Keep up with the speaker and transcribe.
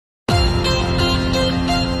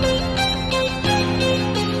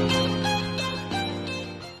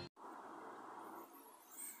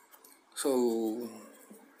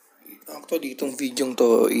Actually, itong video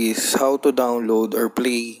to is how to download or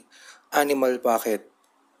play Animal Pocket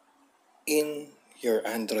in your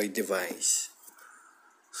Android device.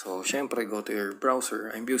 So, syempre, go to your browser.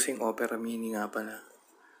 I'm using Opera Mini nga pala.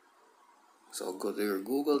 So, go to your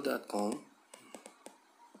google.com.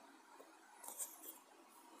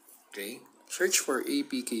 Okay. Search for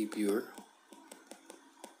APK Pure.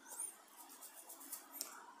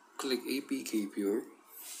 Click APK Pure.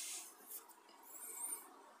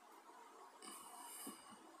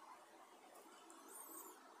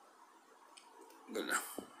 Gala.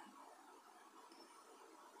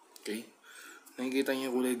 Okay. Nakikita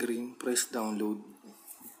niyo kulay green, press download.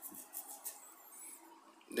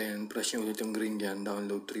 Then, press niyo ulit yung green dyan,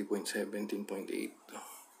 download 3.17.8.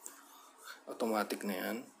 Automatic na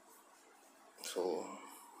yan. So,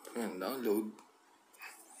 yan, download.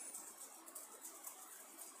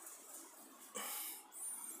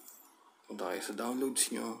 Punta kayo sa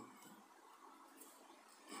downloads nyo.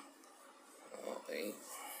 Okay.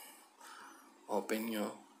 Open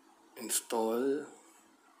nyo. Install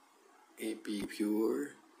AP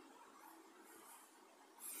Pure.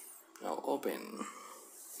 Now, open.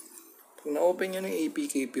 Pag na-open nyo ng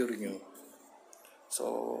APK Pure nyo,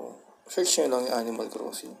 so, search nyo lang yung Animal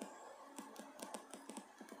Crossing.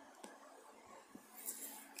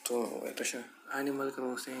 So, ito siya. Animal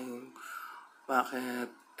Crossing, Pocket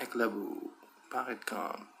Eclaboo, Pocket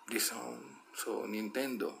Camp, Dishound. So,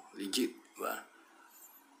 Nintendo, legit, ba?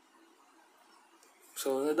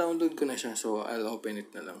 So, na-download ko na siya. So, I'll open it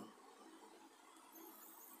na lang.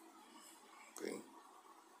 Okay.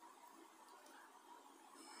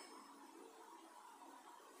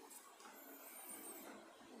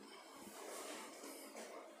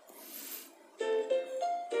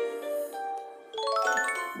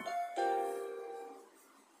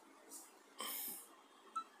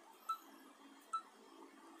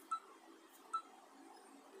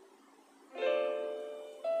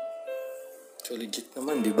 So, legit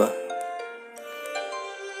naman, di ba?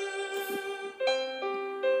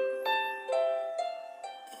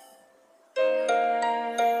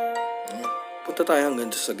 Punta tayo hanggang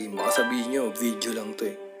sa game. Baka sabihin nyo, video lang to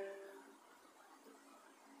eh.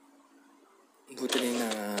 Buti na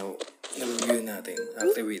na-review natin.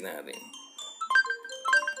 Activate natin.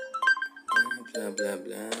 Blah, blah,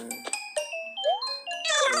 blah.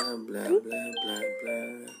 Blah, blah, blah, blah,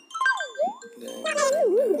 blah. Blah, blah,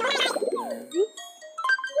 blah, blah, blah.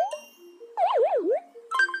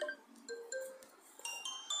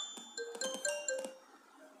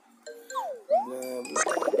 Blah,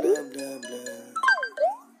 blah, blah, blah, blah.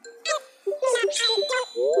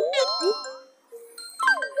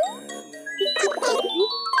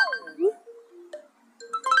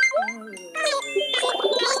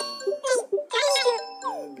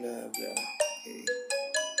 Blah, blah. Okay.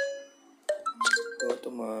 Go to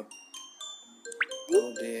map. Go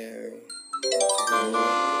there. Let's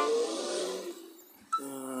go.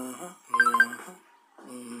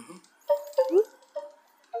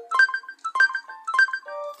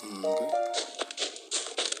 Okay.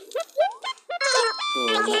 So,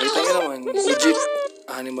 nakita nyo naman, legit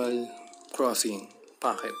Animal Crossing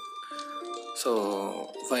Pocket. So,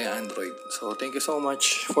 via Android. So, thank you so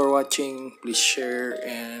much for watching. Please share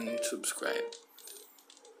and subscribe.